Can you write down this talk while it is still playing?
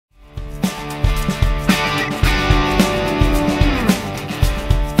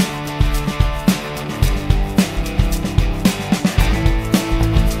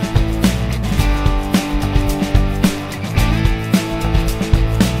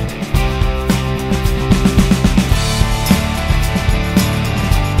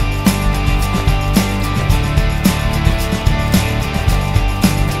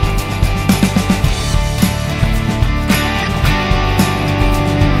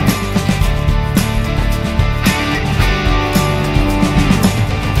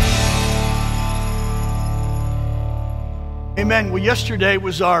Amen. Well, yesterday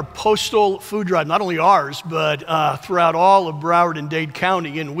was our postal food drive, not only ours, but throughout all of Broward and Dade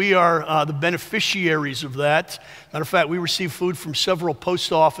County, and we are the beneficiaries of that. Matter of fact, we received food from several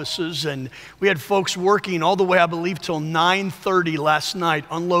post offices, and we had folks working all the way, I believe, till 9:30 last night,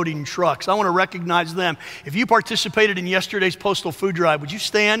 unloading trucks. I want to recognize them. If you participated in yesterday's postal food drive, would you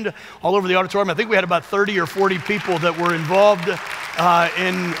stand all over the auditorium? I think we had about 30 or 40 people that were involved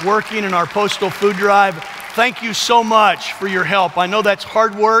in working in our postal food drive. Thank you so much for your help. I know that's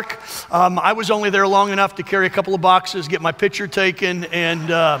hard work. I was only there long enough to carry a couple of boxes, get my picture taken,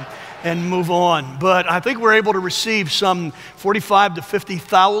 and move on. But I think we're able to receive some 45 to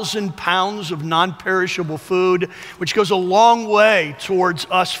 50,000 pounds of non-perishable food, which goes a long way towards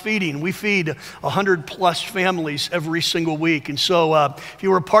us feeding. We feed 100 plus families every single week. And so if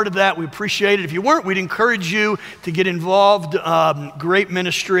you were a part of that, we appreciate it. If you weren't, we'd encourage you to get involved. Great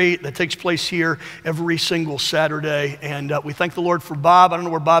ministry that takes place here every single Saturday. And we thank the Lord for Bob. I don't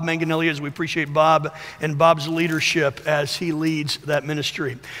know where Bob Manganelli is. We appreciate Bob and Bob's leadership as he leads that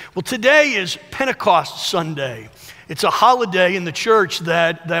ministry. Well, today is Pentecost Sunday. It's a holiday in the church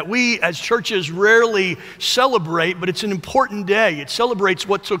that we as churches rarely celebrate, but it's an important day. It celebrates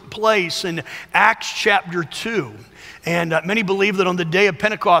what took place in Acts chapter 2. And many believe that on the day of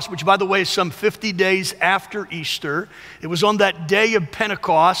Pentecost, which by the way is some 50 days after Easter, it was on that day of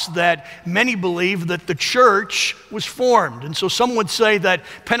Pentecost that many believe that the church was formed. And so some would say that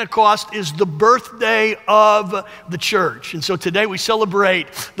Pentecost is the birthday of the church. And so today we celebrate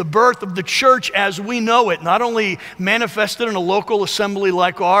the birth of the church as we know it, not only manifested in a local assembly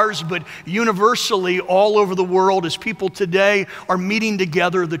like ours, but universally all over the world as people today are meeting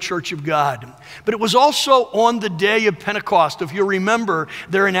together, the church of God. But it was also on the day of Pentecost, if you remember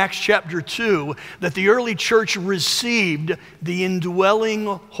there in Acts chapter 2, that the early church received the indwelling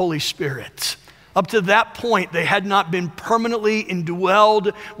Holy Spirit. Up to that point, they had not been permanently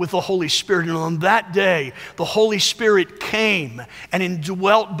indwelled with the Holy Spirit. And on that day, the Holy Spirit came and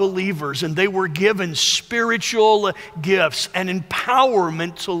indwelt believers, and they were given spiritual gifts and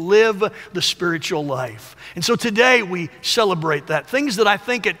empowerment to live the spiritual life. And so today we celebrate that. Things that I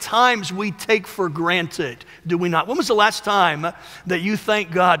think at times we take for granted, do we not? When was the last time that you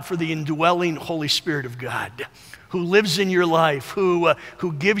thank God for the indwelling Holy Spirit of God, who lives in your life, who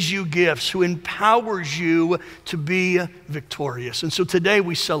gives you gifts, who empowers you to be victorious? And so today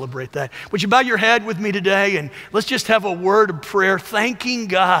we celebrate that. Would you bow your head with me today, and let's just have a word of prayer, thanking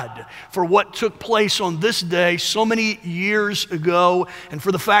God for what took place on this day so many years ago, and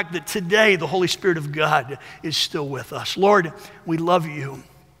for the fact that today the Holy Spirit of God is still with us. Lord, we love you.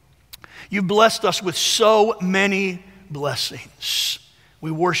 You've blessed us with so many blessings.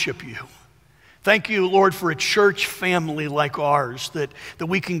 We worship you. Thank you, Lord, for a church family like ours, that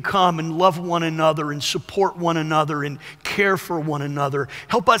we can come and love one another and support one another and care for one another.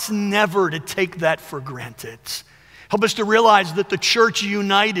 Help us never to take that for granted. Help us to realize that the Church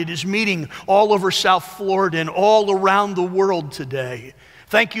United is meeting all over South Florida and all around the world today.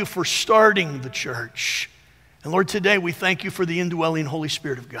 Thank you for starting the church. And Lord, today we thank you for the indwelling Holy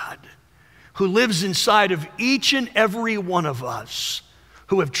Spirit of God, who lives inside of each and every one of us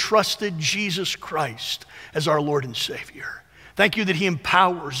who have trusted Jesus Christ as our Lord and Savior. Thank you that he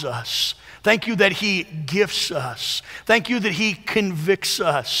empowers us. Thank you that he gifts us. Thank you that he convicts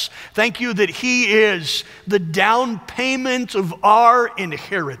us. Thank you that he is the down payment of our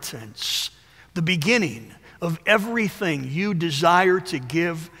inheritance, the beginning of everything you desire to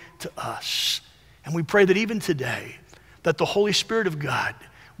give to us. And we pray that even today, that the Holy Spirit of God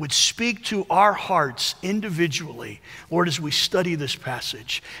would speak to our hearts individually, Lord, as we study this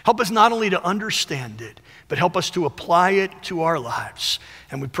passage. Help us not only to understand it, but help us to apply it to our lives.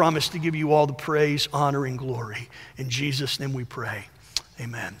 And we promise to give you all the praise, honor, and glory. In Jesus' name we pray.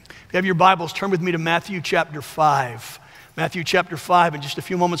 Amen. If you have your Bibles, turn with me to Matthew chapter 5. Matthew chapter 5. In just a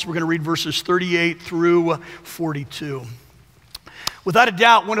few moments, we're going to read verses 38 through 42. Without a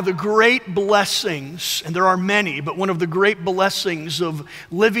doubt, one of the great blessings, and there are many, but one of the great blessings of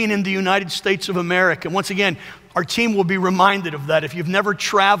living in the United States of America. And once again, our team will be reminded of that. If you've never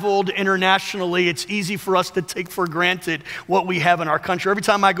traveled internationally, it's easy for us to take for granted what we have in our country. Every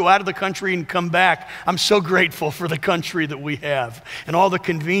time I go out of the country and come back, I'm so grateful for the country that we have and all the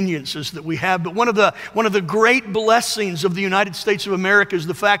conveniences that we have. But one of the great blessings of the United States of America is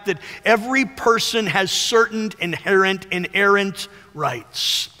the fact that every person has certain inherent, inerrant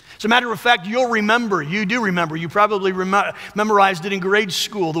rights. As a matter of fact, you probably memorized it in grade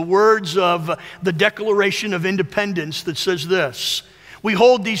school, the words of the Declaration of Independence that says this: "We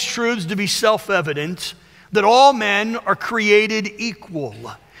hold these truths to be self-evident, that all men are created equal,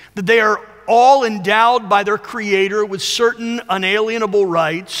 that they are all endowed by their Creator with certain unalienable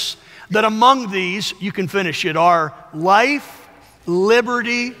rights, that among these, you can finish it, are life,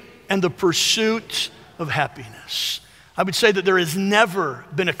 liberty, and the pursuit of happiness. I would say that there has never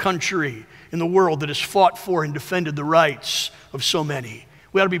been a country in the world that has fought for and defended the rights of so many.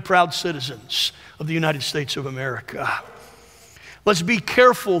 We ought to be proud citizens of the United States of America. Let's be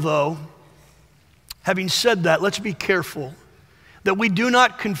careful, though. Having said that, let's be careful that we do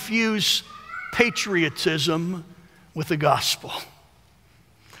not confuse patriotism with the gospel.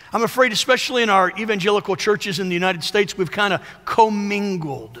 I'm afraid, especially in our evangelical churches in the United States, we've kind of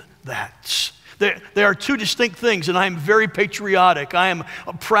commingled that. They are two distinct things, and I am very patriotic. I am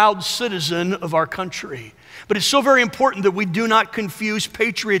a proud citizen of our country. But it's so very important that we do not confuse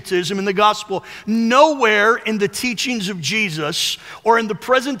patriotism and the gospel. Nowhere in the teachings of Jesus or in the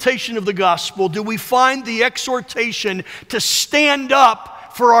presentation of the gospel do we find the exhortation to stand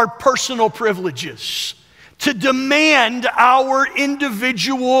up for our personal privileges, to demand our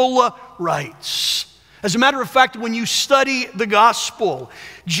individual rights. As a matter of fact, when you study the gospel,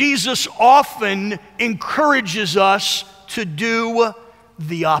 Jesus often encourages us to do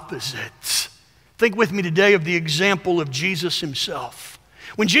the opposite. Think with me today of the example of Jesus himself.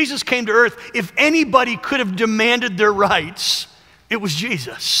 When Jesus came to earth, if anybody could have demanded their rights, it was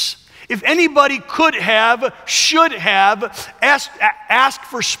Jesus. If anybody could have, should have asked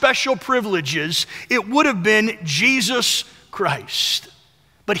for special privileges, it would have been Jesus Christ.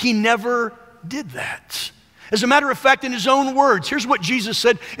 But he never did that. As a matter of fact, in his own words, here's what Jesus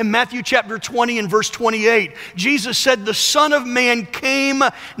said in Matthew chapter 20 and verse 28. Jesus said, "The Son of Man came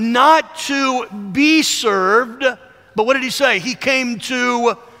not to be served," but what did he say? He came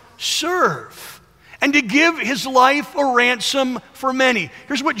to serve and to give his life a ransom for many.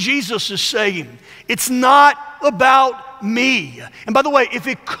 Here's what Jesus is saying. It's not about me. And by the way, if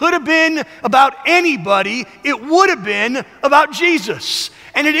it could have been about anybody, it would have been about Jesus.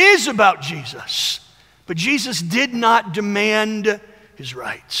 And it is about Jesus. But Jesus did not demand his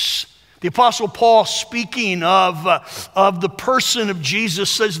rights. The Apostle Paul, speaking of the person of Jesus,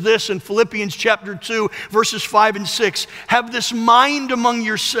 says this in Philippians chapter 2, verses 5 and 6. "Have this mind among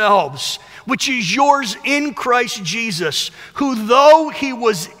yourselves, which is yours in Christ Jesus, who though he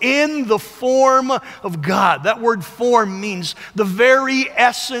was in the form of God," that word form means the very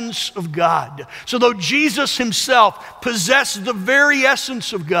essence of God. So though Jesus himself possessed the very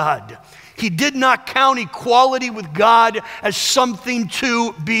essence of God, he did not count equality with God as something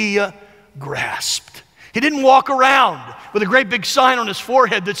to be grasped. He didn't walk around with a great big sign on his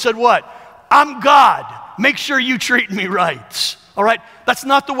forehead that said what? "I'm God. Make sure you treat me right." All right? That's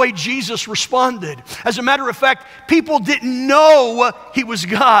not the way Jesus responded. As a matter of fact, people didn't know he was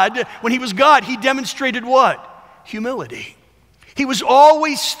God. When he was God, he demonstrated what? Humility. He was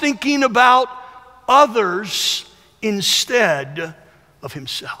always thinking about others instead of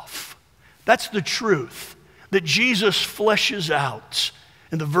himself. That's the truth that Jesus fleshes out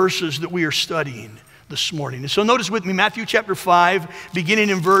in the verses that we are studying this morning. And so notice with me, Matthew chapter 5, beginning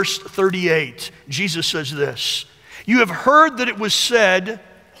in verse 38. Jesus says this, "You have heard that it was said,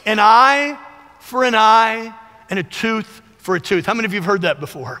 an eye for an eye and a tooth for a tooth." How many of you have heard that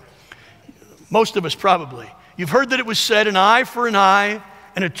before? Most of us probably. You've heard that it was said, an eye for an eye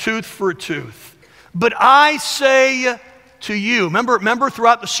and a tooth for a tooth. But I say to you. Remember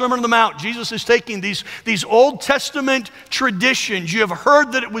throughout the Sermon on the Mount, Jesus is taking these Old Testament traditions. You have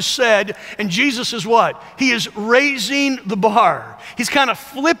heard that it was said, and Jesus is what? He is raising the bar. He's kind of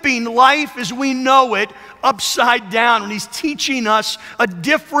flipping life as we know it upside down, and he's teaching us a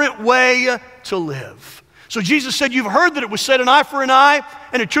different way to live. So Jesus said, you've heard that it was said, an eye for an eye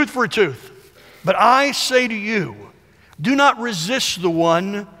and a tooth for a tooth. But I say to you, do not resist the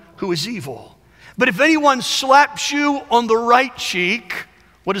one who is evil. But if anyone slaps you on the right cheek,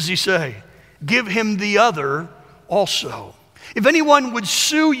 what does he say? Give him the other also. If anyone would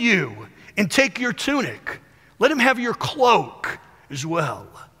sue you and take your tunic, let him have your cloak as well.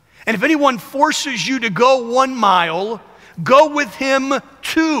 And if anyone forces you to go 1 mile, go with him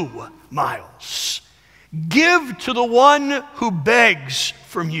 2 miles. Give to the one who begs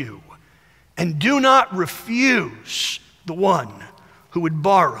from you, and do not refuse the one who would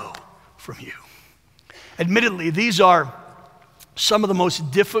borrow from you. Admittedly, these are some of the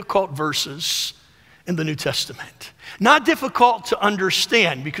most difficult verses in the New Testament. Not difficult to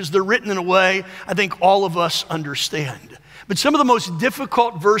understand because they're written in a way I think all of us understand. But some of the most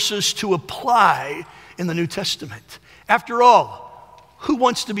difficult verses to apply in the New Testament. After all, who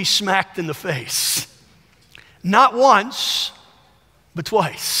wants to be smacked in the face? Not once, but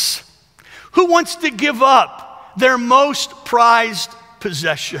twice. Who wants to give up their most prized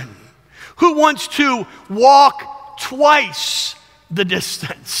possession? Who wants to walk twice the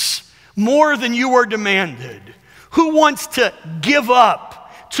distance, more than you are demanded? Who wants to give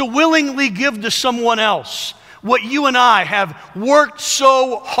up, to willingly give to someone else what you and I have worked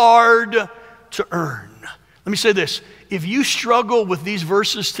so hard to earn? Let me say this. If you struggle with these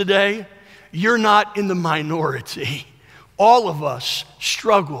verses today, you're not in the minority. All of us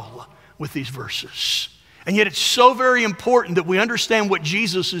struggle with these verses. And yet it's so very important that we understand what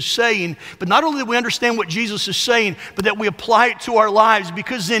Jesus is saying, but not only that we understand what Jesus is saying, but that we apply it to our lives,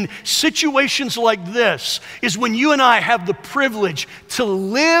 because in situations like this is when you and I have the privilege to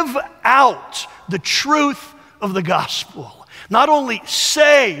live out the truth of the gospel. Not only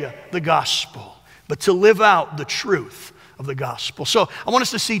say the gospel, but to live out the truth of the gospel. So I want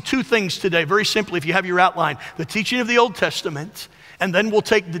us to see two things today, very simply, if you have your outline: the teaching of the Old Testament, and then we'll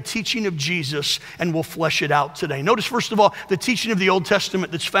take the teaching of Jesus and we'll flesh it out today. Notice, first of all, the teaching of the Old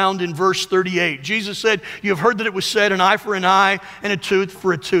Testament that's found in verse 38. Jesus said, "You have heard that it was said, an eye for an eye and a tooth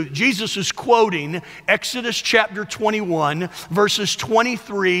for a tooth." Jesus is quoting Exodus chapter 21, verses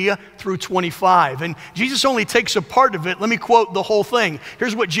 23 through 25. And Jesus only takes a part of it. Let me quote the whole thing.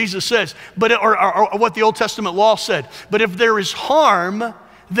 Here's what Jesus says, or what the Old Testament law said. "But if there is harm,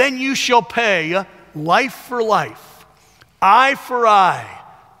 then you shall pay life for life, eye for eye,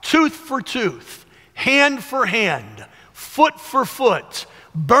 tooth for tooth, hand for hand, foot for foot,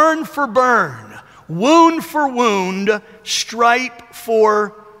 burn for burn, wound for wound, stripe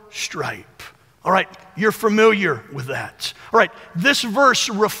for stripe." All right, you're familiar with that. All right, this verse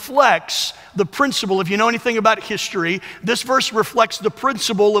reflects the principle, if you know anything about history, this verse reflects the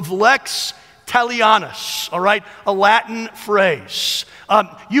principle of lex talionis, all right, a Latin phrase.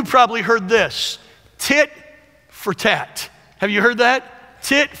 You probably heard this, tit for tat. Have you heard that?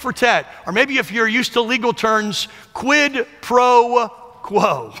 Tit for tat. Or maybe if you're used to legal terms, quid pro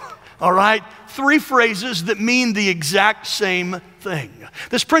quo. All right? Three phrases that mean the exact same thing.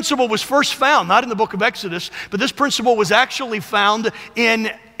 This principle was first found, not in the book of Exodus, but this principle was actually found in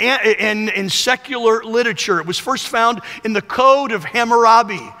secular literature. It was first found in the Code of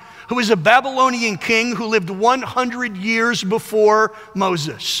Hammurabi, who was a Babylonian king who lived 100 years before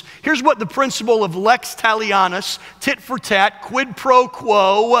Moses. Here's what the principle of lex talionis, tit for tat, quid pro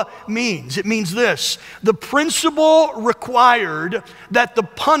quo means. It means this: the principle required that the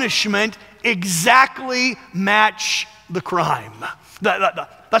punishment exactly match the crime.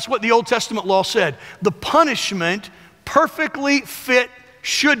 That's what the Old Testament law said. The punishment perfectly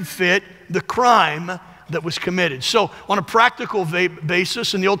should fit the crime that was committed. So on a practical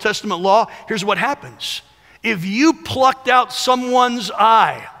basis in the Old Testament law, here's what happens. If you plucked out someone's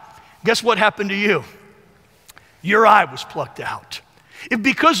eye, guess what happened to you? Your eye was plucked out. If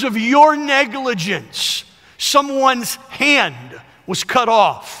because of your negligence, someone's hand was cut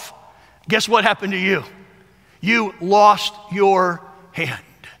off, guess what happened to you? You lost your hand.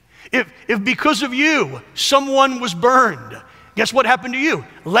 If because of you, someone was burned, guess what happened to you?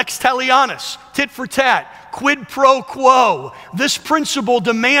 Lex talionis, tit for tat, quid pro quo. This principle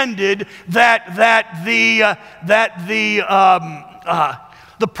demanded that the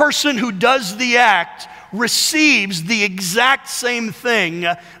person who does the act receives the exact same thing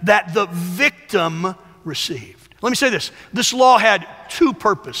that the victim received. Let me say this. This law had two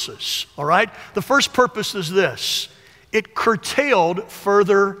purposes, all right? The first purpose is this: it curtailed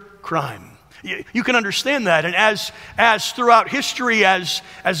further crime. You can understand that. And as throughout history, as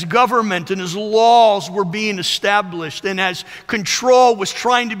government and as laws were being established and as control was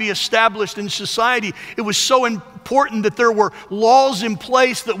trying to be established in society, it was so important that there were laws in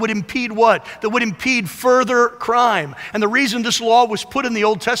place that would impede what? That would impede further crime. And the reason this law was put in the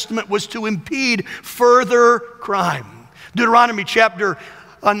Old Testament was to impede further crime. Deuteronomy chapter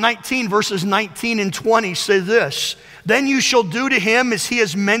 19, verses 19 and 20 say this: "Then you shall do to him as he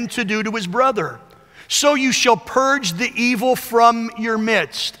has meant to do to his brother. So you shall purge the evil from your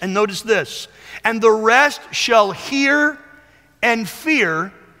midst." And notice this: "And the rest shall hear and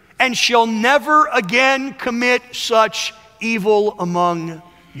fear, and shall never again commit such evil among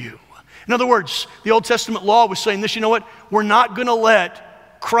you." In other words, the Old Testament law was saying this: you know what? We're not going to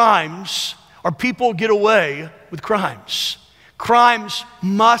let crimes or people get away with crimes. Crimes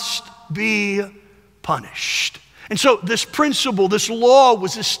must be punished. And so this principle, this law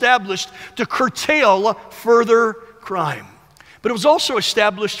was established to curtail further crime. But it was also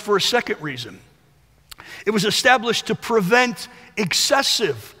established for a second reason. It was established to prevent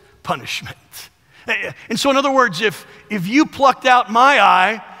excessive punishment. And so in other words, if you plucked out my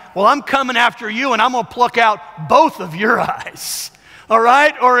eye, well, I'm coming after you and I'm going to pluck out both of your eyes. All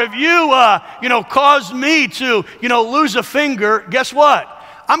right? Or if you, caused me to, lose a finger, guess what?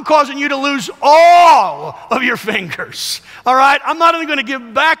 I'm causing you to lose all of your fingers. All right? I'm not only going to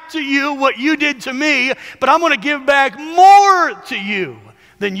give back to you what you did to me, but I'm going to give back more to you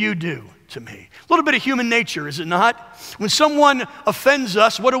than you do to me. A little bit of human nature, is it not? When someone offends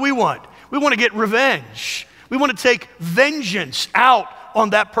us, what do we want? We want to get revenge. We want to take vengeance out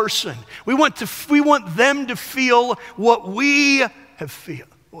on that person. We want them to feel what we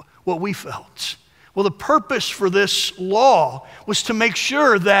felt. Well, the purpose for this law was to make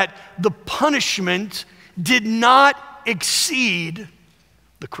sure that the punishment did not exceed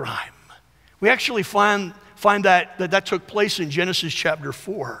the crime. We actually find that took place in Genesis chapter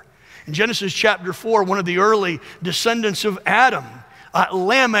 4. In Genesis chapter 4, one of the early descendants of Adam,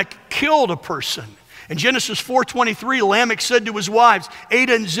 Lamech, killed a person. In Genesis 4:23, Lamech said to his wives,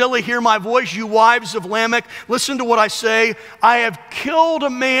 Adah and Zillah, hear my voice, you wives of Lamech. Listen to what I say. I have killed a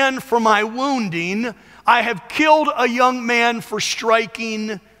man for my wounding. I have killed a young man for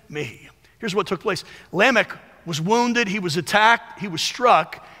striking me. Here's what took place. Lamech was wounded. He was attacked. He was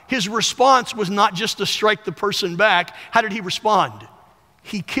struck. His response was not just to strike the person back. How did he respond?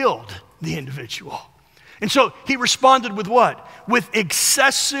 He killed the individual. And so he responded with what? With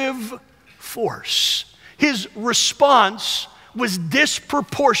excessive force. His response was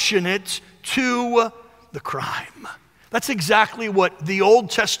disproportionate to the crime. That's exactly what the Old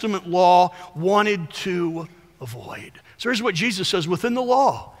Testament law wanted to avoid. So here's what Jesus says within the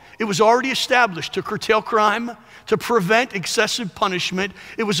law. It was already established to curtail crime, to prevent excessive punishment.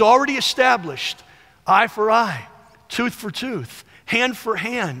 It was already established, eye for eye, tooth for tooth, hand for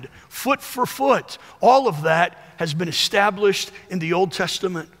hand, foot for foot. All of that has been established in the Old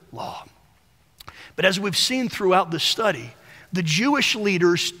Testament law. But as we've seen throughout this study, the Jewish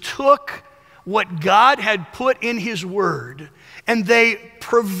leaders took what God had put in His Word and they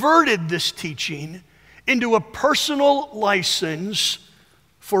perverted this teaching into a personal license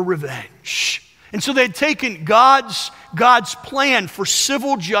for revenge. And so they'd taken God's plan for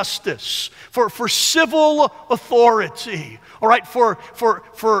civil justice, for civil authority, all right, for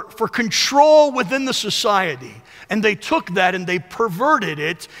control within the society. And they took that and they perverted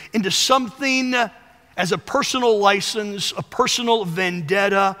it into something as a personal license, a personal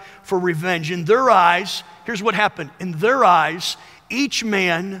vendetta for revenge. In their eyes, here's what happened. In their eyes, each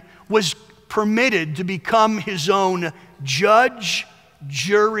man was permitted to become his own judge,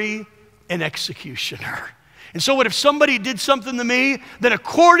 jury, and executioner. And so what if somebody did something to me, then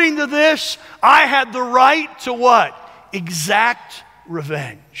according to this, I had the right to what? Exact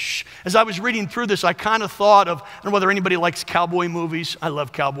revenge. As I was reading through this, I kind of thought of, I don't know whether anybody likes cowboy movies. I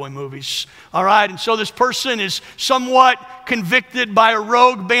love cowboy movies. All right, and so this person is somewhat convicted by a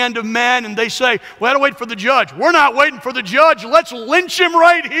rogue band of men, and they say, we had to wait for the judge. We're not waiting for the judge. Let's lynch him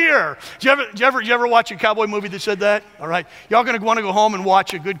right here. Did you ever watch a cowboy movie that said that? All right, y'all going to want to go home and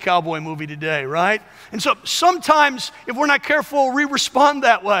watch a good cowboy movie today, right? And so sometimes, if we're not careful, we respond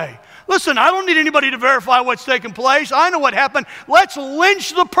that way. Listen, I don't need anybody to verify what's taking place. I know what happened. Let's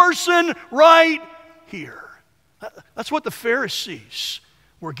lynch the person right here. That's what the Pharisees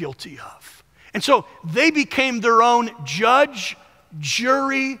were guilty of. And so they became their own judge,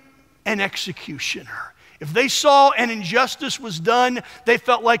 jury, and executioner. If they saw an injustice was done, they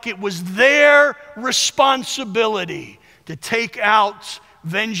felt like it was their responsibility to take out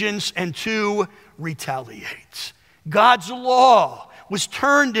vengeance and to retaliate. God's law was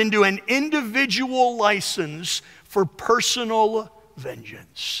turned into an individual license for personal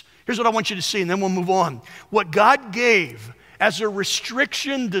vengeance. Here's what I want you to see, and then we'll move on. What God gave as a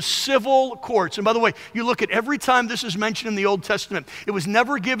restriction to civil courts, and by the way, you look at every time this is mentioned in the Old Testament, it was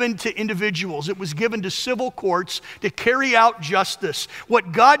never given to individuals. It was given to civil courts to carry out justice.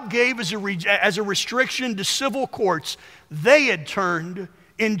 What God gave as a restriction to civil courts, they had turned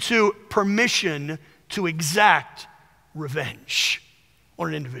into permission to exact revenge on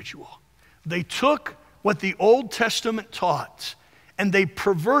an individual. They took what the Old Testament taught and they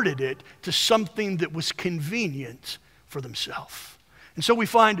perverted it to something that was convenient for themselves. And so we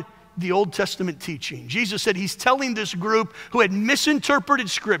find the Old Testament teaching. Jesus said he's telling this group who had misinterpreted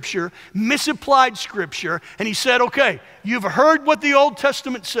Scripture, misapplied Scripture, and he said, okay, you've heard what the Old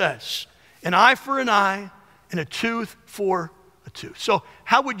Testament says. An eye for an eye and a tooth for a tooth. So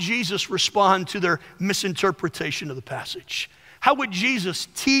how would Jesus respond to their misinterpretation of the passage? How would Jesus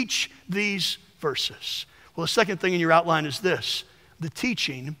teach these verses? Well, the second thing in your outline is this, the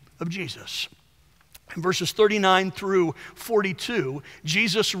teaching of Jesus. In verses 39 through 42,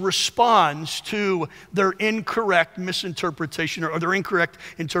 Jesus responds to their incorrect misinterpretation or their incorrect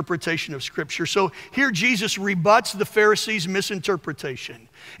interpretation of Scripture. So here Jesus rebuts the Pharisees' misinterpretation.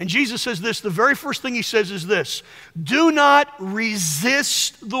 And Jesus says this, the very first thing he says is this: do not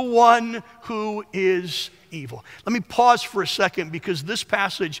resist the one who is evil. Let me pause for a second, because this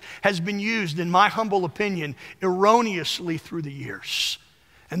passage has been used, in my humble opinion, erroneously through the years.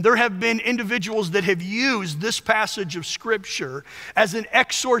 And there have been individuals that have used this passage of Scripture as an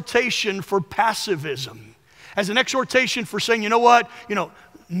exhortation for pacifism, as an exhortation for saying, you know what,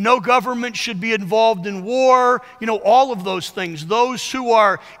 no government should be involved in war, all of those things. Those who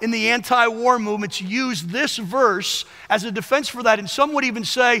are in the anti-war movements use this verse as a defense for that. And some would even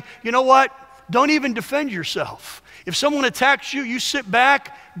say, you know what, don't even defend yourself. If someone attacks you, you sit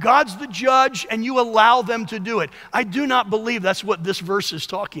back, God's the judge, and you allow them to do it. I do not believe that's what this verse is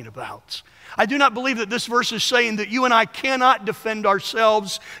talking about. I do not believe that this verse is saying that you and I cannot defend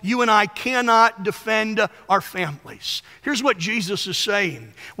ourselves, you and I cannot defend our families. Here's what Jesus is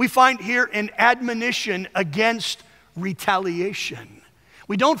saying. We find here an admonition against retaliation.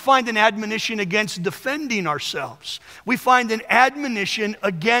 We don't find an admonition against defending ourselves. We find an admonition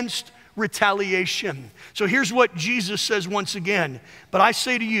against retaliation. So here's what Jesus says once again. But I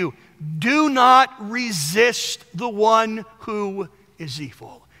say to you, do not resist the one who is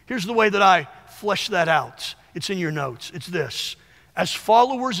evil. Here's the way that I flesh that out. It's in your notes. It's this: as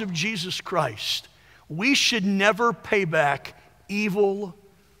followers of Jesus Christ, we should never pay back evil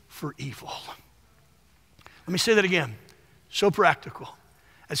for evil. Let me say that again. So practical.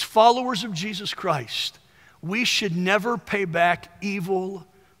 As followers of Jesus Christ, we should never pay back evil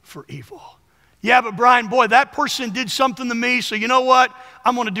for evil. Yeah, but Brian, boy, that person did something to me, so you know what?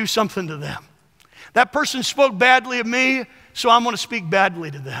 I'm going to do something to them. That person spoke badly of me, so I'm going to speak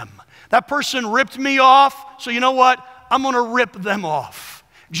badly to them. That person ripped me off, so you know what? I'm going to rip them off.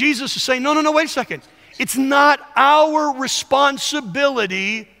 Jesus is saying, no, wait a second. It's not our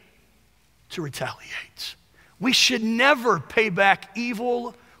responsibility to retaliate. We should never pay back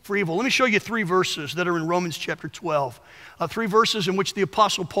evil for evil. Let me show you 3 verses that are in Romans chapter 12. 3 verses in which the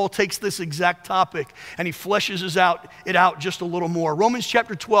Apostle Paul takes this exact topic and he fleshes it out just a little more. Romans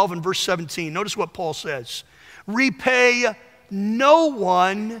chapter 12 and verse 17. Notice what Paul says. Repay no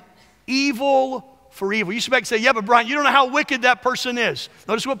one evil for evil. You expect to say, yeah, but Brian, you don't know how wicked that person is.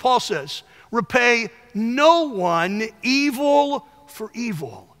 Notice what Paul says. Repay no one evil for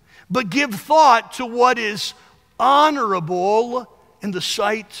evil, but give thought to what is honorable in the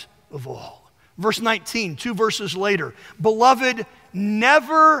sight of all. Verse 19, 2 verses later. Beloved,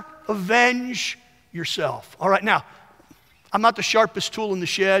 never avenge yourself. All right, now, I'm not the sharpest tool in the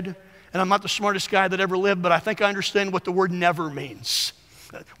shed, and I'm not the smartest guy that ever lived, but I think I understand what the word never means.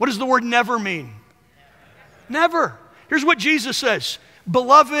 What does the word never mean? Never. Here's what Jesus says.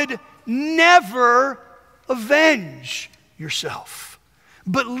 Beloved, never avenge yourself.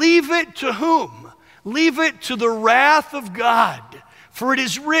 But leave it to whom? Leave it to the wrath of God. For it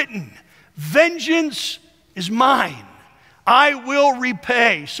is written, vengeance is mine. I will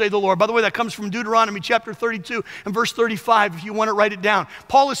repay, say the Lord. By the way, that comes from Deuteronomy chapter 32 and verse 35, if you want to write it down.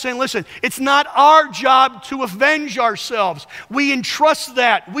 Paul is saying, listen, it's not our job to avenge ourselves. We entrust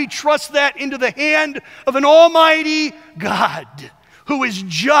that. We trust that into the hand of an almighty God who is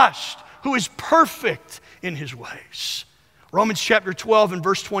just, who is perfect in his ways. Romans chapter 12 and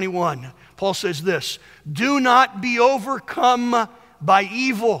verse 21, Paul says this, do not be overcome by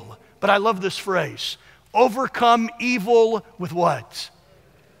evil. But I love this phrase. Overcome evil with what?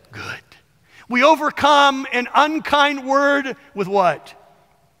 Good. We overcome an unkind word with what?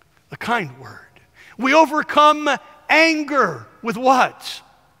 A kind word. We overcome anger with what?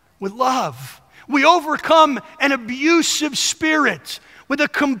 With love. We overcome an abusive spirit with a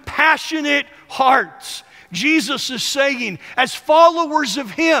compassionate heart. Jesus is saying, as followers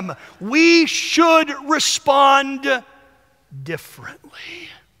of him, we should respond differently.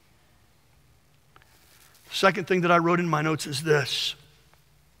 Second thing that I wrote in my notes is this.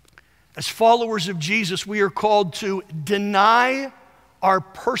 As followers of Jesus, we are called to deny our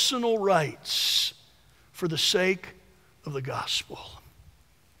personal rights for the sake of the gospel.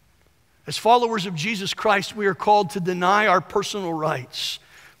 As followers of Jesus Christ, we are called to deny our personal rights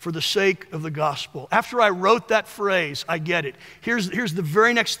for the sake of the gospel. After I wrote that phrase, I get it. Here's the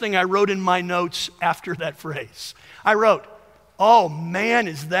very next thing I wrote in my notes after that phrase. I wrote, oh man,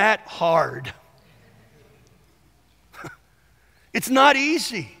 is that hard. It's not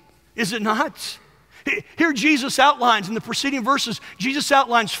easy, is it not? Here Jesus outlines, in the preceding verses, Jesus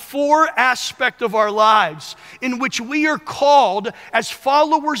outlines 4 aspects of our lives in which we are called as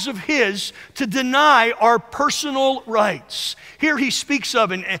followers of His to deny our personal rights. Here he speaks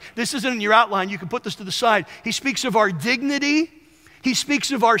of, and this isn't in your outline, you can put this to the side, he speaks of our dignity, he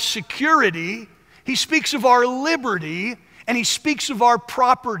speaks of our security, he speaks of our liberty, and he speaks of our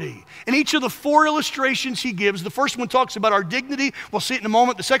property. In each of the 4 illustrations he gives, the first one talks about our dignity. We'll see it in a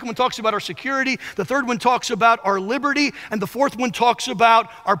moment. The second one talks about our security. The third one talks about our liberty. And the fourth one talks about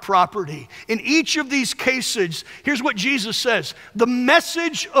our property. In each of these cases, here's what Jesus says. The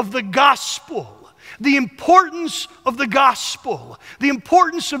message of the gospel, the importance of the gospel, the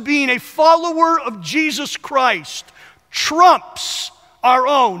importance of being a follower of Jesus Christ trumps our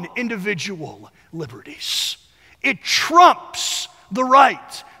own individual liberties. It trumps the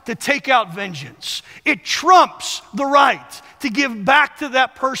right to take out vengeance. It trumps the right to give back to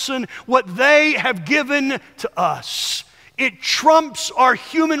that person what they have given to us. It trumps our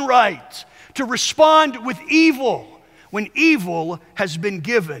human right to respond with evil when evil has been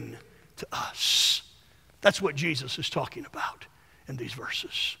given to us. That's what Jesus is talking about in these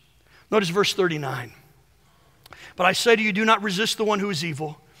verses. Notice verse 39. But I say to you, do not resist the one who is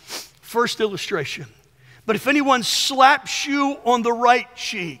evil. First illustration. But if anyone slaps you on the right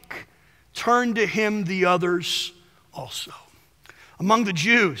cheek, turn to him the others also. Among the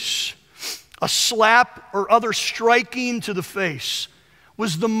Jews, a slap or other striking to the face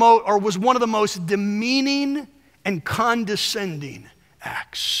was one of the most demeaning and condescending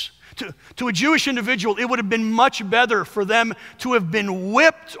acts. To a Jewish individual, it would have been much better for them to have been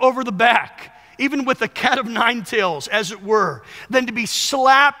whipped over the back, even with a cat of 9 tails, as it were, than to be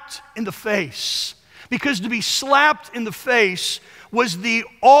slapped in the face. Because to be slapped in the face was the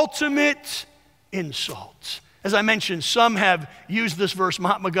ultimate insult. As I mentioned, some have used this verse,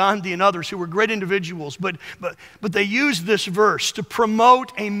 Mahatma Gandhi and others who were great individuals, but they used this verse to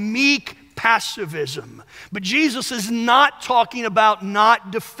promote a meek pacifism. But Jesus is not talking about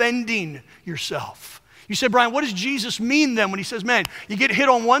not defending yourself. You say, Brian, what does Jesus mean then when he says, man, you get hit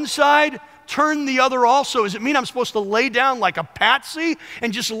on one side, turn the other also? Does it mean I'm supposed to lay down like a patsy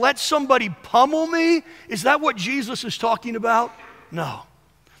and just let somebody pummel me? Is that what Jesus is talking about? No.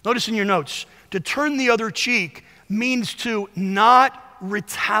 Notice in your notes, to turn the other cheek means to not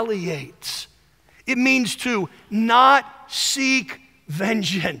retaliate. It means to not seek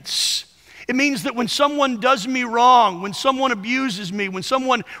vengeance. It means that when someone does me wrong, when someone abuses me, when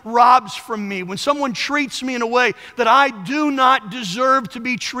someone robs from me, when someone treats me in a way that I do not deserve to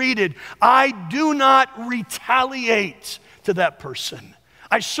be treated, I do not retaliate to that person.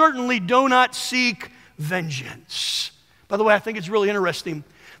 I certainly do not seek vengeance. By the way, I think it's really interesting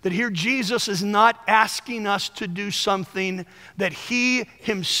that here Jesus is not asking us to do something that he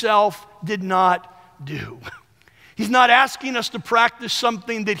himself did not do. He's not asking us to practice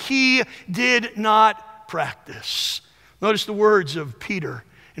something that he did not practice. Notice the words of Peter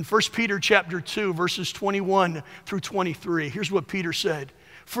in 1 Peter chapter 2, verses 21 through 23. Here's what Peter said.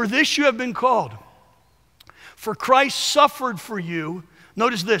 For this you have been called. For Christ suffered for you.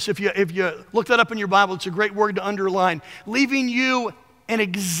 Notice this, if you look that up in your Bible, it's a great word to underline. Leaving you an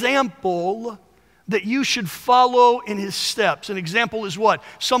example that you should follow in his steps. An example is what?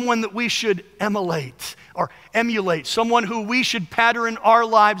 Someone that we should emulate, someone who we should pattern our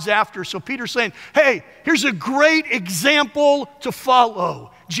lives after. So Peter's saying, hey, here's a great example to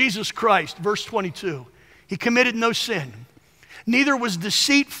follow. Jesus Christ, verse 22. He committed no sin. Neither was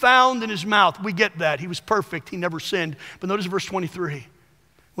deceit found in his mouth. We get that. He was perfect. He never sinned. But notice verse 23.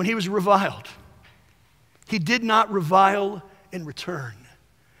 When he was reviled, he did not revile in return.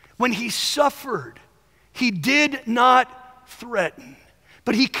 When he suffered, he did not threaten,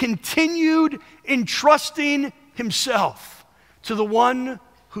 but he continued entrusting himself to the one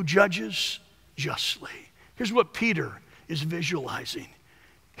who judges justly. Here's what Peter is visualizing.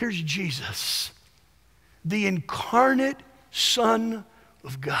 Here's Jesus, the incarnate Son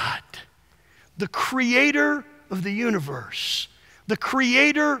of God, the creator of the universe, the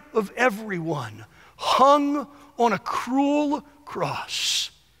creator of everyone, hung on a cruel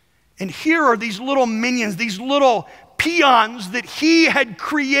cross. And here are these little minions, these little peons that he had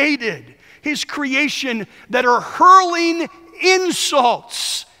created, his creation, that are hurling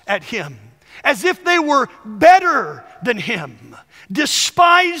insults at him as if they were better than him,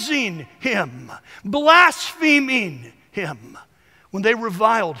 despising him, blaspheming him. When they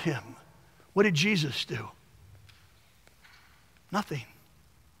reviled him, what did Jesus do? Nothing.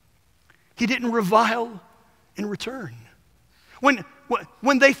 He didn't revile in return.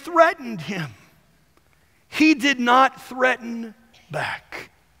 When they threatened him, he did not threaten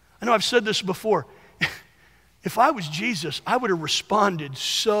back. I know I've said this before. If I was Jesus, I would have responded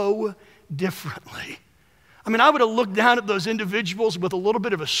so differently. I mean, I would have looked down at those individuals with a little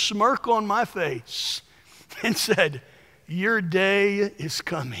bit of a smirk on my face and said, your day is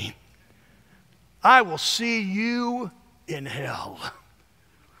coming. I will see you in hell.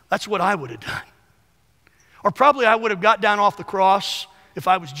 That's what I would have done. Or probably I would have got down off the cross if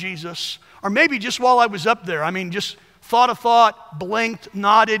I was Jesus. Or maybe just while I was up there, just thought a thought, blinked,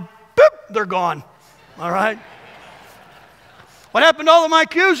 nodded, boop, they're gone. All right? What happened to all of my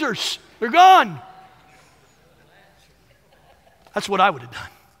accusers? They're gone. That's what I would have done.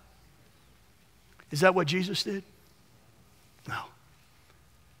 Is that what Jesus did? No.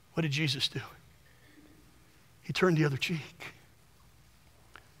 What did Jesus do? He turned the other cheek.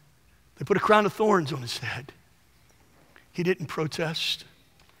 They put a crown of thorns on his head. He didn't protest.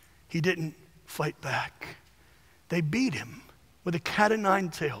 He didn't fight back. They beat him with a cat o' nine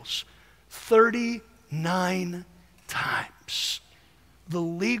tails 39 times. The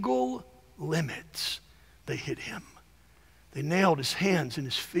legal limits, they hit him. They nailed his hands and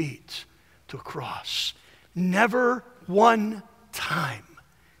his feet to a cross. Never one time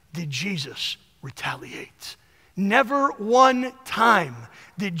did Jesus retaliate. Never one time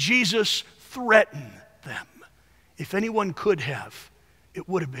did Jesus threaten them. If anyone could have, it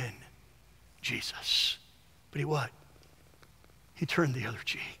would have been Jesus. But he what? He turned the other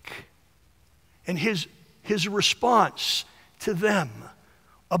cheek. And his response to them,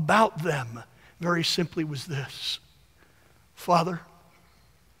 about them, very simply was this: Father,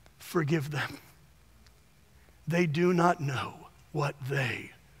 forgive them. They do not know what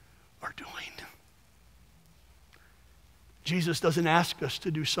they are doing. Jesus doesn't ask us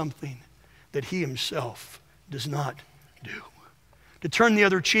to do something that he himself does not do. To turn the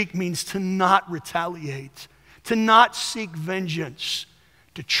other cheek means to not retaliate, to not seek vengeance,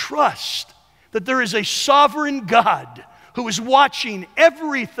 to trust that there is a sovereign God who is watching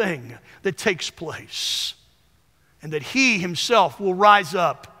everything that takes place, and that he himself will rise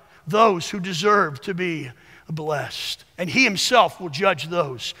up those who deserve to be blessed, and he himself will judge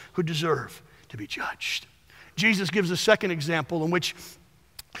those who deserve to be judged. Jesus gives a second example in which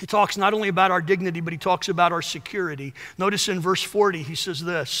he talks not only about our dignity, but he talks about our security. Notice in verse 40, he says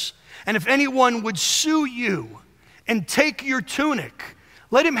this: and if anyone would sue you and take your tunic,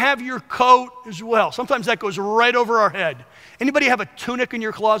 let him have your coat as well. Sometimes that goes right over our head. Anybody have a tunic in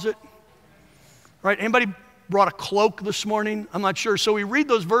your closet? Right? Anybody brought a cloak this morning? I'm not sure. So we read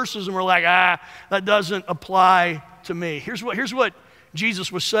those verses and we're like, that doesn't apply to me. Here's what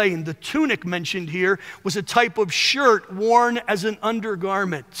Jesus was saying. The tunic mentioned here was a type of shirt worn as an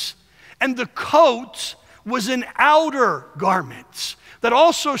undergarment. And the coat was an outer garment that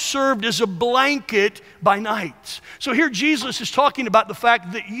also served as a blanket by night. So here Jesus is talking about the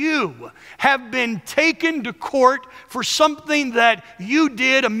fact that you have been taken to court for something that you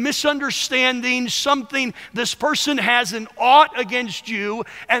did, a misunderstanding, something this person has an ought against you,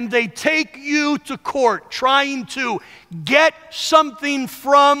 and they take you to court trying to get something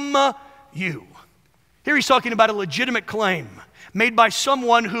from you. Here he's talking about a legitimate claim made by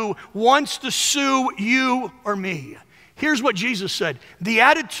someone who wants to sue you or me. Here's what Jesus said: the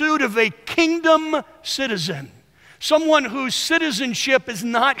attitude of a kingdom citizen, someone whose citizenship is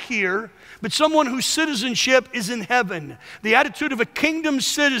not here, but someone whose citizenship is in heaven. The attitude of a kingdom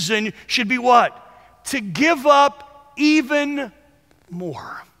citizen should be what? To give up even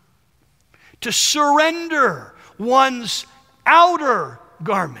more. To surrender one's outer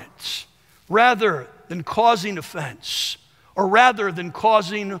garments rather than causing offense, or rather than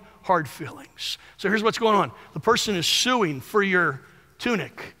causing hard feelings. So here's what's going on. The person is suing for your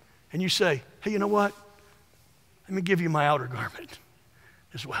tunic, and you say, hey, you know what? Let me give you my outer garment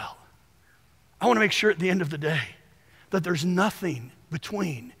as well. I want to make sure at the end of the day that there's nothing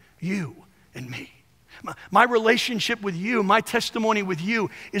between you and me. My relationship with you, my testimony with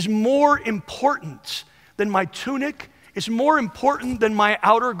you is more important than my tunic. It's more important than my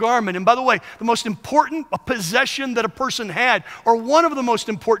outer garment. And by the way, the most important possession that a person had, or one of the most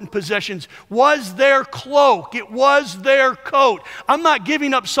important possessions, was their cloak. It was their coat. I'm not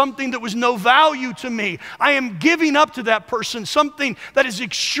giving up something that was no value to me. I am giving up to that person something that is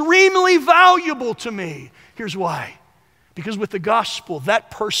extremely valuable to me. Here's why. Because with the gospel,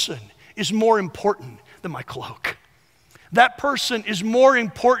 that person is more important than my cloak. That person is more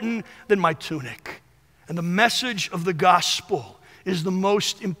important than my tunic. And the message of the gospel is the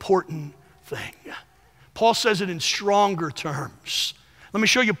most important thing. Paul says it in stronger terms. Let me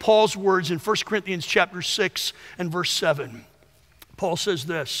show you Paul's words in 1 Corinthians chapter 6 and verse 7. Paul says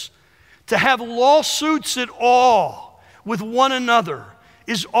this: to have lawsuits at all with one another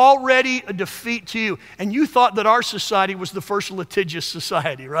is already a defeat to you. And you thought that our society was the first litigious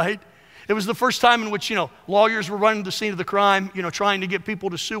society, right? It was the first time in which, lawyers were running the scene of the crime, trying to get people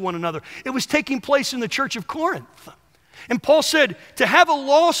to sue one another. It was taking place in the church of Corinth. And Paul said, to have a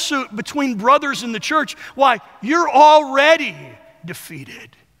lawsuit between brothers in the church, why, you're already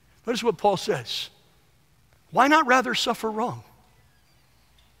defeated. Notice what Paul says. Why not rather suffer wrong?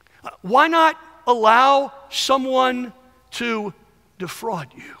 Why not allow someone to defraud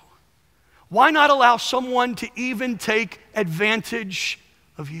you? Why not allow someone to even take advantage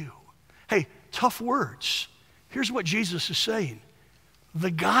of you? Hey, tough words. Here's what Jesus is saying.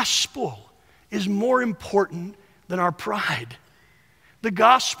 The gospel is more important than our pride. The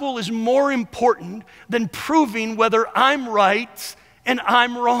gospel is more important than proving whether I'm right and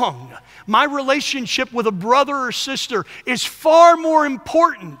I'm wrong. My relationship with a brother or sister is far more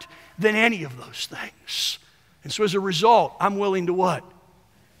important than any of those things. And so as a result, I'm willing to what?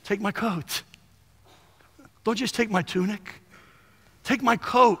 Take my coat. Don't just take my tunic. Take my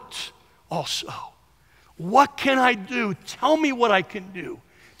coat also. What can I do? Tell me what I can do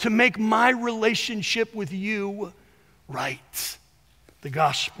to make my relationship with you right. The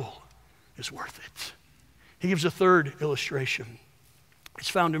gospel is worth it. He gives a third illustration. It's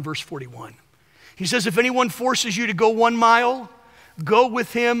found in verse 41. He says, if anyone forces you to go 1 mile, go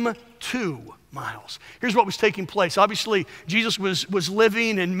with him 2 miles. Here's what was taking place. Obviously, Jesus was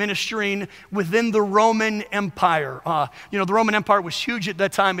living and ministering within the Roman Empire. The Roman Empire was huge at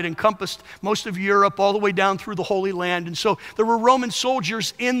that time. It encompassed most of Europe all the way down through the Holy Land. And so there were Roman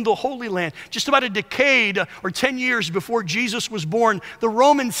soldiers in the Holy Land. Just about a decade or 10 years before Jesus was born, the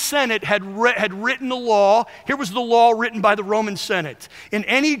Roman Senate had written a law. Here was the law written by the Roman Senate. In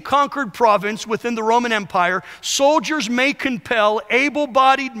any conquered province within the Roman Empire, soldiers may compel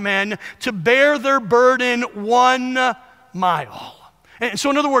able-bodied men to bear their burden 1 mile. And so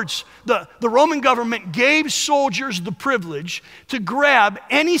in other words, the Roman government gave soldiers the privilege to grab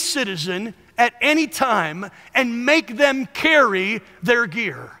any citizen at any time and make them carry their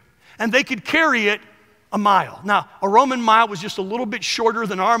gear. And they could carry it 1 mile. Now, a Roman mile was just a little bit shorter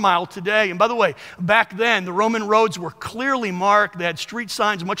than our mile today. And by the way, back then, the Roman roads were clearly marked. They had street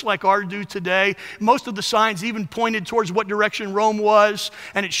signs much like ours do today. Most of the signs even pointed towards what direction Rome was,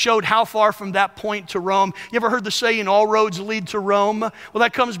 and it showed how far from that point to Rome. You ever heard the saying, all roads lead to Rome? Well,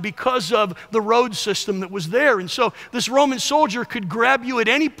 that comes because of the road system that was there. And so this Roman soldier could grab you at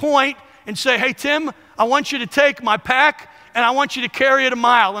any point and say, hey, Tim, I want you to take my pack and I want you to carry it 1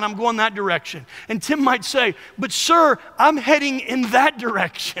 mile, and I'm going that direction. And Tim might say, but sir, I'm heading in that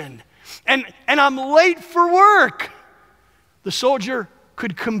direction, and I'm late for work. The soldier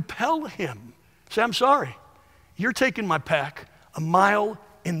could compel him, say, I'm sorry, you're taking my pack 1 mile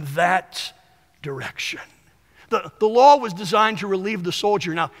in that direction. The law was designed to relieve the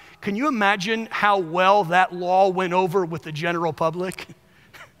soldier. Now, can you imagine how well that law went over with the general public?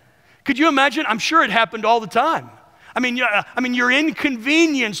 Could you imagine? I'm sure it happened all the time. I mean, you're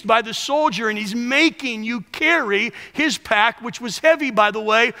inconvenienced by the soldier, and he's making you carry his pack, which was heavy, by the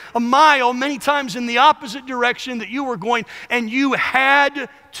way, 1 mile, many times in the opposite direction that you were going, and you had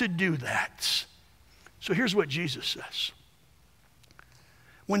to do that. So here's what Jesus says.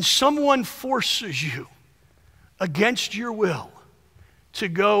 When someone forces you against your will to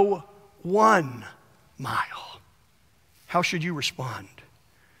go 1 mile, how should you respond?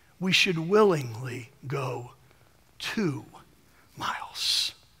 We should willingly go 2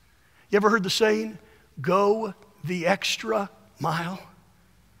 miles. You ever heard the saying, go the extra mile?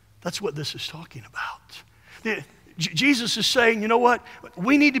 That's what this is talking about. Jesus is saying, you know what?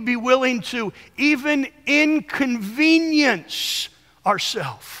 We need to be willing to even inconvenience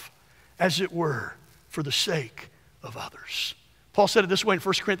ourselves, as it were, for the sake of others. Paul said it this way in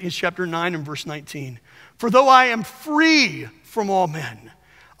 1 Corinthians chapter 9 and verse 19. For though I am free from all men,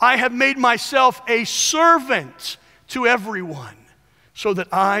 I have made myself a servant to everyone, so that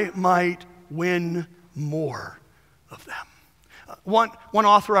I might win more of them. One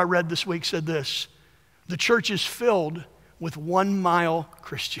author I read this week said this: the church is filled with 1 mile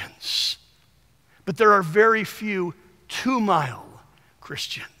Christians, but there are very few 2 mile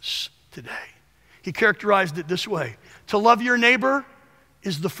Christians today. He characterized it this way: to love your neighbor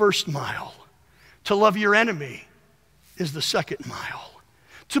is the 1st mile. To love your enemy is the 2nd mile.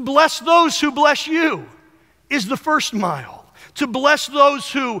 To bless those who bless you is the 1st mile. To bless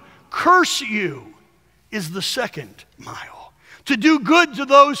those who curse you is the 2nd mile. To do good to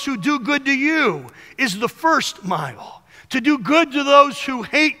those who do good to you is the 1st mile. To do good to those who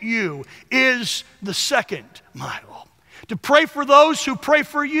hate you is the 2nd mile. To pray for those who pray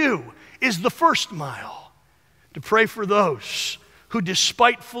for you is the 1st mile. To pray for those who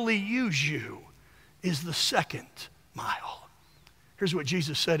despitefully use you is the second mile. Here's what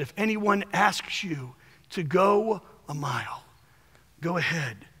Jesus said: if anyone asks you to go a mile, go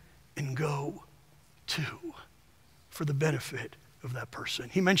ahead and go 2 for the benefit of that person.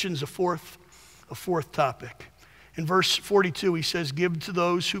 He mentions a fourth topic. In verse 42, he says, give to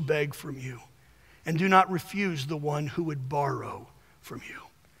those who beg from you, and do not refuse the one who would borrow from you.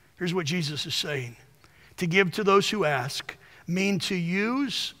 Here's what Jesus is saying. To give to those who ask mean to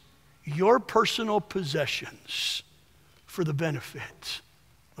use your personal possessions for the benefit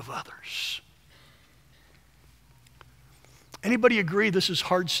of others. Anybody agree this is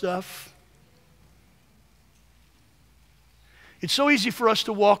hard stuff? It's so easy for us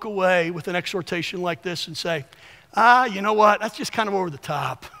to walk away with an exhortation like this and say, you know what, that's just kind of over the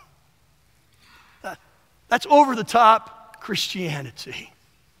top. That's over the top Christianity.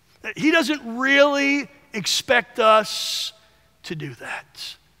 He doesn't really expect us to do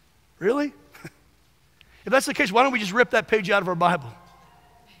that. Really? If that's the case, why don't we just rip that page out of our Bible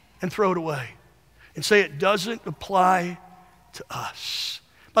and throw it away and say it doesn't apply to us?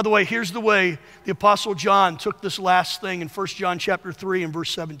 By the way, here's the way the Apostle John took this last thing in 1 John chapter 3 and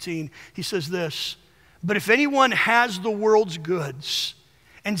verse 17. He says this, but if anyone has the world's goods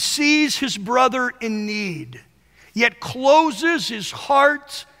and sees his brother in need, yet closes his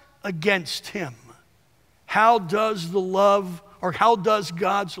heart against him, how does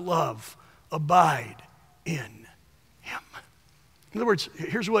God's love abide in him? In other words,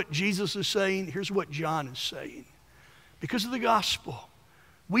 here's what Jesus is saying, here's what John is saying. Because of the gospel,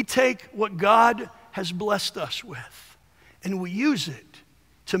 we take what God has blessed us with and we use it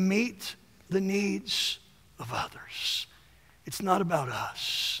to meet the needs of others. It's not about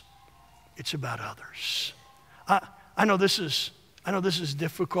us, it's about others. I know this is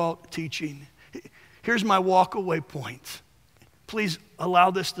difficult teaching. Here's my walk-away point. Please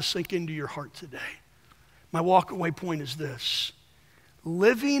allow this to sink into your heart today. My walk-away point is this: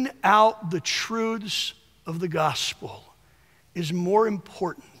 living out the truths of the gospel is more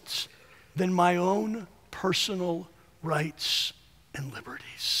important than my own personal rights and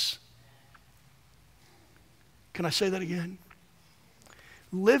liberties. Can I say that again?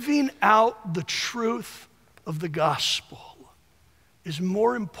 Living out the truth of the gospel is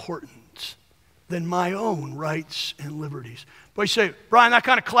more important than my own rights and liberties. But you say, Brian, that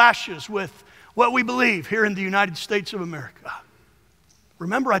kind of clashes with what we believe here in the United States of America.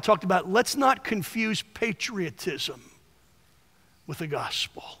 Remember, I talked about let's not confuse patriotism with the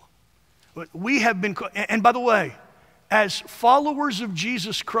gospel. We have been, and by the way, as followers of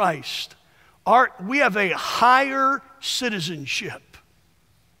Jesus Christ, we have a higher citizenship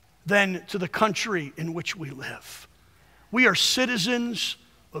than to the country in which we live. We are citizens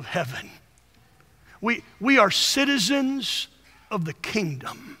of heaven. We are citizens of the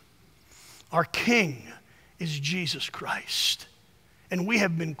kingdom. Our King is Jesus Christ. And we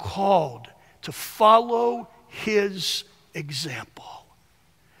have been called to follow his example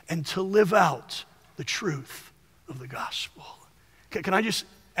and to live out the truth of the gospel. Can I just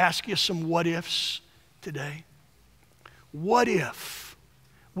ask you some what ifs today? What if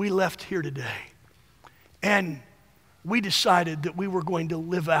we left here today and we decided that we were going to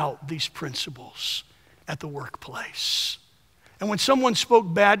live out these principles at the workplace? And when someone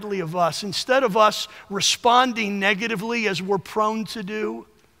spoke badly of us, instead of us responding negatively as we're prone to do,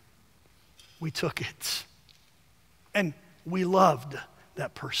 we took it and we loved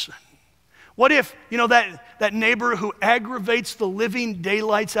that person. What if, that neighbor who aggravates the living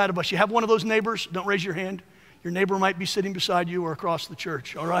daylights out of us? You have one of those neighbors? Don't raise your hand. Your neighbor might be sitting beside you or across the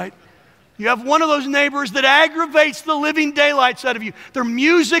church, all right? You have one of those neighbors that aggravates the living daylights out of you. Their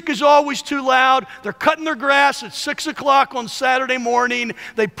music is always too loud. They're cutting their grass at 6 o'clock on Saturday morning.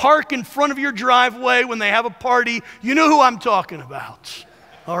 They park in front of your driveway when they have a party. You know who I'm talking about,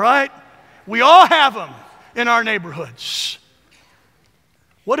 all right? We all have them in our neighborhoods.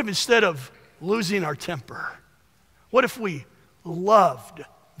 What if instead of losing our temper, what if we loved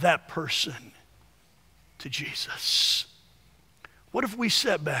that person to Jesus? What if we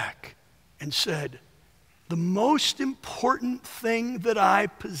sat back and said, the most important thing that I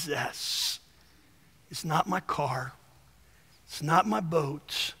possess is not my car, it's not my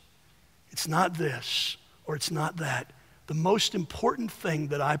boat, it's not this, or it's not that. The most important thing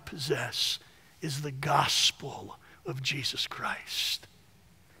that I possess is the gospel of Jesus Christ.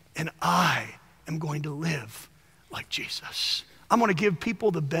 And I am going to live like Jesus. I'm going to give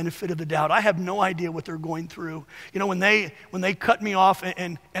people the benefit of the doubt. I have no idea what they're going through. You know, when they cut me off,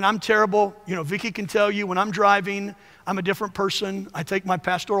 and I'm terrible, you know, Vicki can tell you, when I'm driving, I'm a different person. I take my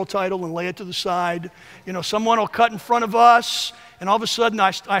pastoral title and lay it to the side. You know, someone will cut in front of us, and all of a sudden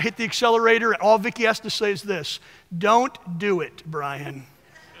I hit the accelerator, and all Vicki has to say is this: don't do it, Brian.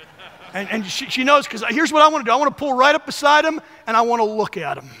 And she knows, because here's what I want to do. I want to pull right up beside him, and I want to look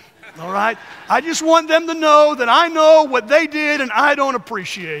at him. All right? I just want them to know that I know what they did and I don't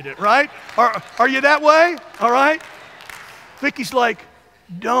appreciate it, right? Are you that way? All right? Vicki's like,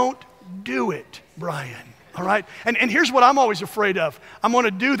 don't do it, Brian. All right? And here's what I'm always afraid of. I'm going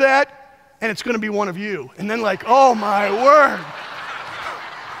to do that, and it's going to be one of you. And then like, oh my word.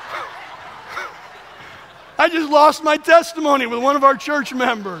 I just lost my testimony with one of our church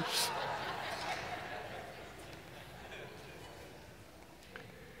members.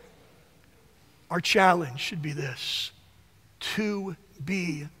 Our challenge should be this: to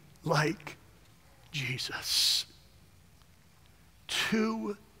be like Jesus.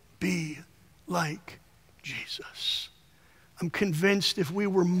 To be like Jesus. I'm convinced if we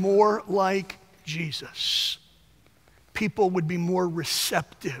were more like Jesus, people would be more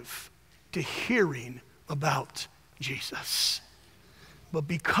receptive to hearing about Jesus. But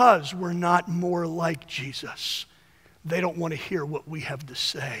because we're not more like Jesus, they don't want to hear what we have to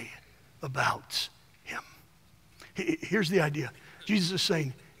say about him. Here's the idea. Jesus is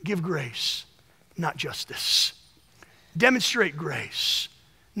saying, give grace, not justice. Demonstrate grace,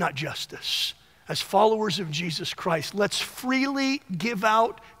 not justice. As followers of Jesus Christ, let's freely give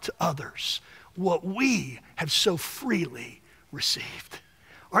out to others what we have so freely received.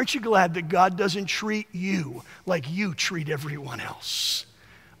 Aren't you glad that God doesn't treat you like you treat everyone else?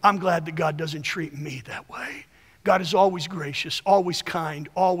 I'm glad that God doesn't treat me that way. God is always gracious, always kind,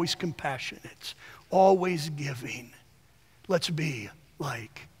 always compassionate, always giving. Let's be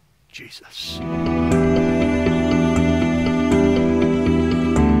like Jesus.